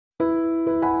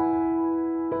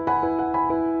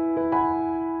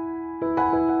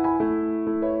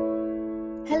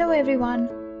everyone.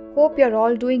 Hope you're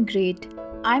all doing great.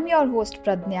 I'm your host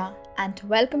Pradnya and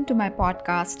welcome to my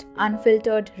podcast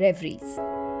Unfiltered Reveries.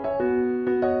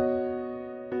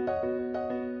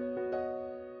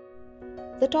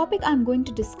 The topic I'm going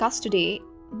to discuss today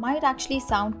might actually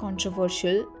sound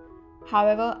controversial.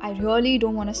 However, I really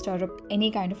don't want to stir up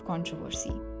any kind of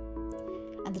controversy.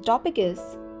 And the topic is,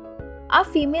 are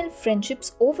female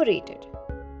friendships overrated?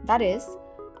 That is,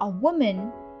 a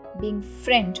woman being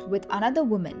friend with another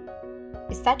woman.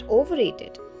 Is that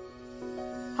overrated?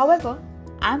 However,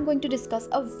 I'm going to discuss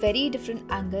a very different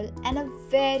angle and a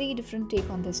very different take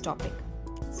on this topic.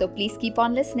 So please keep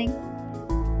on listening.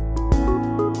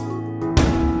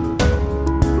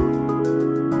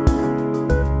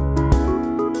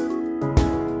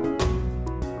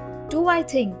 Do I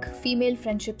think female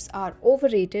friendships are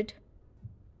overrated?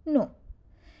 No.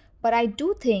 But I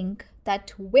do think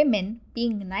that women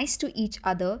being nice to each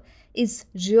other is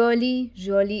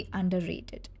really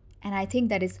underrated. And I think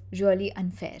that is really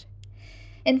unfair.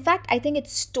 In fact, I think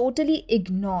it's totally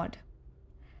ignored.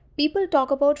 People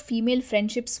talk about female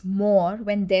friendships more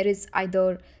when there is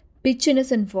either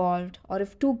bitchiness involved or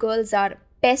if two girls are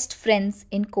best friends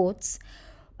in quotes,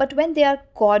 but when they are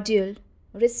cordial,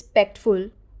 respectful,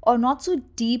 or not so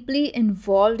deeply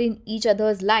involved in each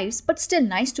other's lives but still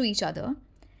nice to each other,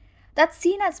 that's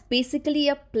seen as basically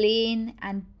a plain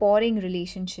and boring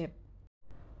relationship.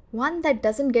 One that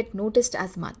doesn't get noticed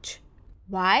as much.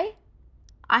 Why?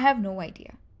 I have no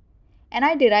idea. And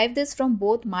I derive this from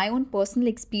both my own personal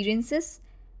experiences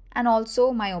and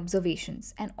also my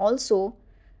observations, and also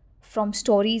from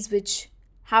stories which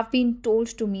have been told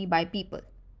to me by people.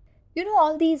 You know,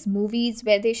 all these movies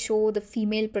where they show the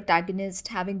female protagonist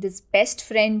having this best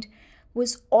friend who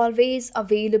is always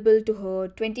available to her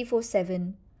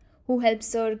 24/7, who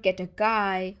helps her get a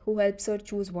guy, who helps her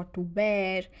choose what to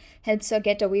wear, helps her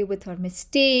get away with her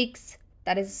mistakes.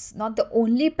 That is not the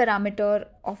only parameter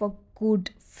of a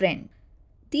good friend.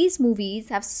 These movies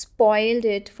have spoiled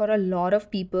it for a lot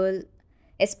of people,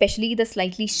 especially the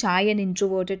slightly shy and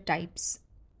introverted types.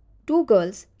 Two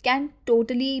girls can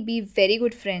totally be very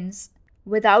good friends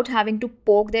without having to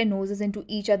poke their noses into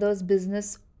each other's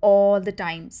business all the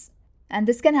times. And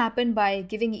this can happen by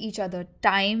giving each other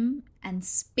time and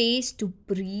space to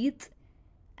breathe,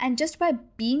 and just by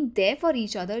being there for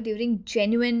each other during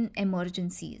genuine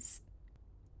emergencies.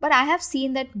 But I have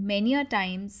seen that many a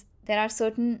times there are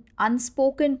certain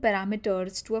unspoken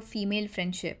parameters to a female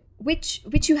friendship which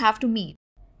you have to meet.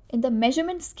 In the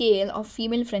measurement scale of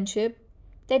female friendship,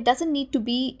 there doesn't need to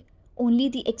be only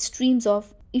the extremes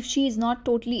of if she is not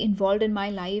totally involved in my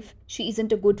life, she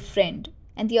isn't a good friend.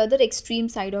 And the other extreme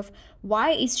side of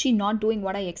why is she not doing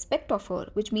what I expect of her,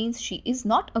 which means she is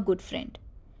not a good friend.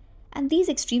 And these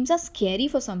extremes are scary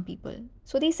for some people.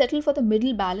 So they settle for the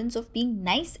middle balance of being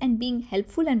nice and being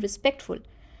helpful and respectful.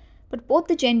 But both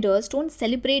the genders don't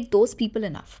celebrate those people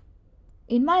enough.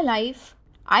 In my life,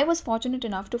 I was fortunate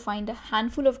enough to find a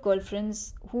handful of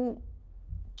girlfriends who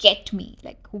get me,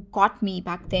 like who got me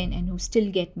back then and who still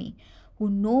get me, who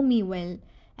know me well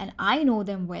and I know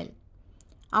them well.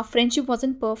 Our friendship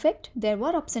wasn't perfect. There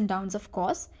were ups and downs, of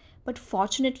course, but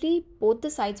fortunately, both the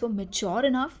sides were mature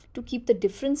enough to keep the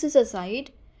differences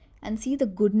aside and see the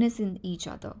goodness in each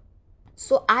other.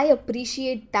 So I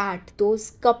appreciate that,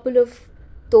 those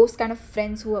kind of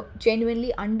friends who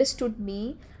genuinely understood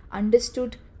me,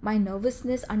 understood my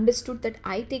nervousness, understood that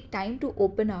I take time to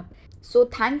open up. So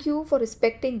thank you for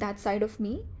respecting that side of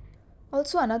me.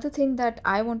 Also, another thing that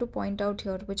I want to point out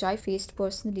here, which I faced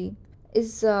personally,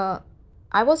 is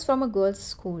I was from a girls'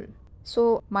 school.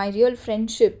 So my real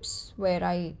friendships, where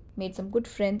I made some good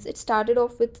friends, it started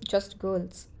off with just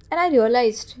girls. And I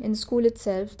realized in school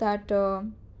itself that,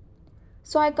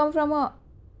 so I come from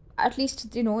at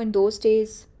least, in those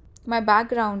days, my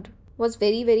background was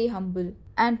very humble.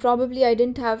 And probably I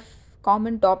didn't have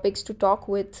common topics to talk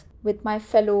with my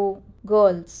fellow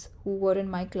girls who were in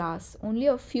my class. Only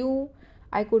a few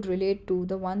I could relate to,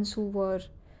 the ones who were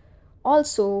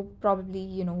also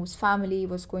probably whose family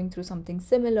was going through something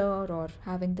similar or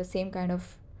having the same kind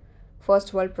of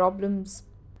first world problems.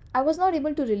 I was not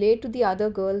able to relate to the other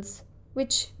girls,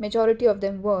 which majority of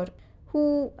them were,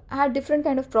 who had different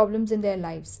kind of problems in their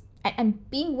lives, and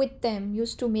being with them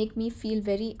used to make me feel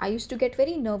I used to get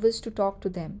very nervous to talk to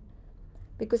them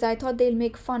because I thought they'll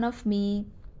make fun of me,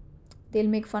 they'll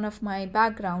make fun of my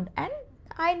background. And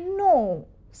I know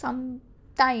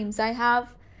sometimes I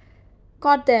have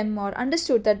caught them or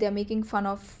understood that they're making fun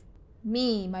of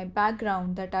me, my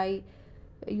background, that I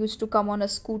used to come on a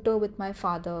scooter with my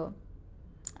father,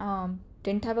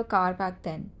 didn't have a car back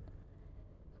then.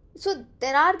 So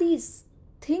there are these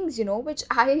things, which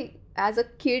I as a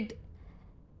kid,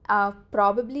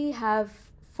 probably have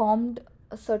formed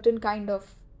a certain kind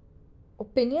of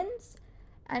opinions,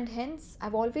 and hence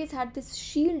I've always had this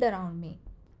shield around me.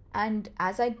 And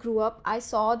as I grew up, I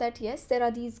saw that yes, there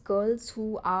are these girls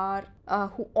who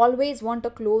always want a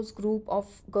close group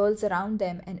of girls around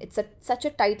them, and it's such a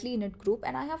tightly knit group,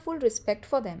 and I have full respect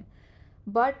for them.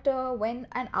 But when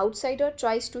an outsider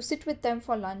tries to sit with them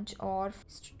for lunch or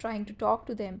trying to talk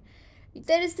to them,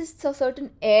 there is this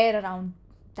certain air around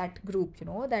that group,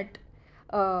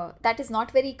 that is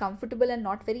not very comfortable and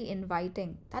not very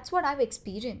inviting. That's what I've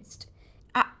experienced.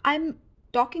 I'm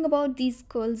talking about these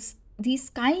girls, these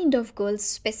kind of girls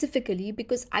specifically,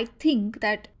 because I think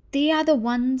that they are the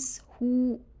ones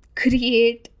who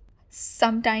create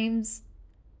sometimes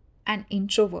an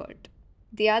introvert.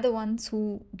 They are the ones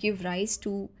who give rise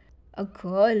to a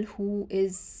girl who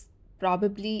is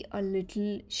probably a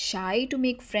little shy to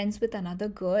make friends with another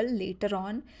girl later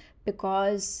on,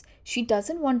 because she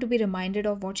doesn't want to be reminded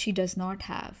of what she does not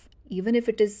have, even if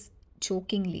it is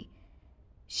jokingly.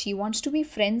 She wants to be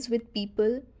friends with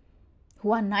people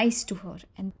who are nice to her.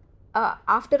 And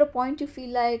after a point, you feel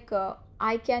like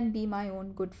I can be my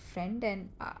own good friend. And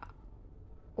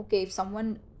okay, if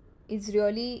someone is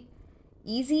really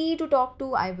easy to talk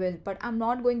to, I will. But I'm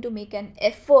not going to make an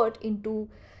effort into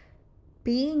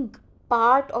being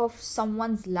part of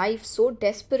someone's life so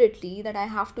desperately that I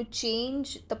have to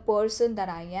change the person that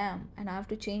I am and I have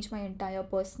to change my entire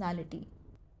personality.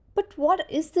 But what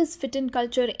is this fit in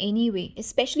culture anyway,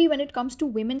 especially when it comes to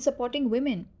women supporting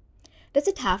women? Does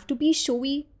it have to be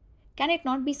showy? Can it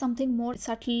not be something more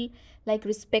subtle, like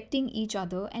respecting each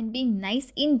other and being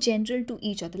nice in general to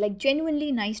each other, like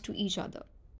genuinely nice to each other?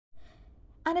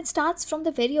 And it starts from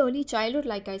the very early childhood,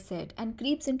 like I said, and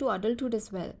creeps into adulthood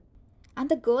as well. And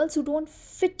the girls who don't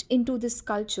fit into this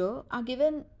culture are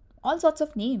given all sorts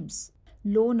of names: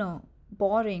 loner,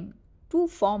 boring, too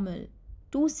formal,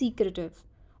 too secretive,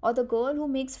 or the girl who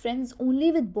makes friends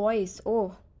only with boys.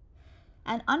 Oh,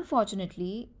 and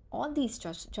unfortunately, all these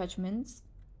judgments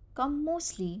come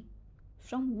mostly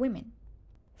from women.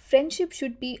 Friendship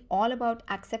should be all about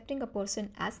accepting a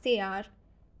person as they are,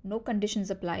 no conditions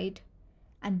applied,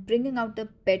 and bringing out the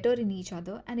better in each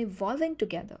other and evolving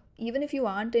together, even if you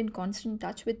aren't in constant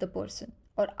touch with the person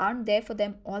or aren't there for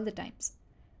them all the times.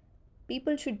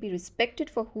 People should be respected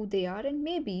for who they are and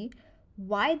maybe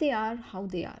why they are how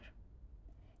they are.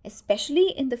 Especially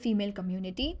in the female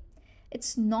community,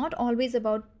 it's not always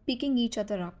about picking each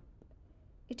other up.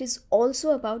 It is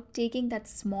also about taking that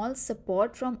small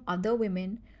support from other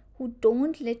women who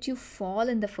don't let you fall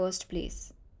in the first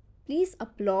place. Please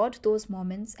applaud those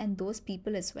moments and those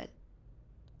people as well.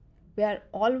 We are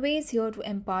always here to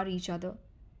empower each other,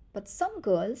 but some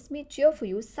girls may cheer for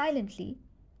you silently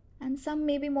and some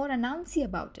may be more announcy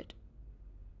about it.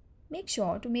 Make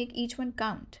sure to make each one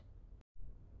count.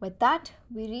 With that,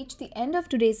 we reach the end of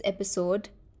today's episode.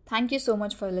 Thank you so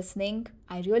much for listening.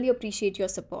 I really appreciate your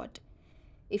support.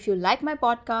 If you like my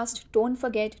podcast, don't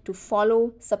forget to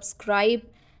follow, subscribe,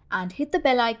 and hit the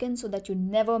bell icon so that you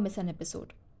never miss an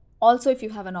episode. Also, if you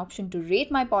have an option to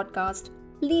rate my podcast,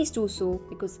 please do so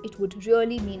because it would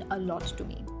really mean a lot to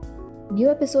me. New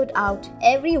episode out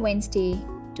every Wednesday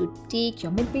to take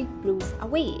your midweek blues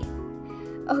away.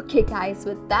 Okay guys,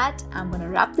 with that, I'm going to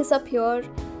wrap this up here.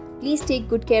 Please take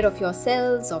good care of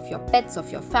yourselves, of your pets,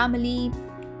 of your family.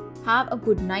 Have a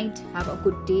good night, have a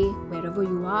good day wherever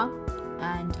you are.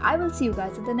 And I will see you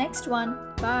guys in the next one.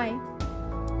 Bye.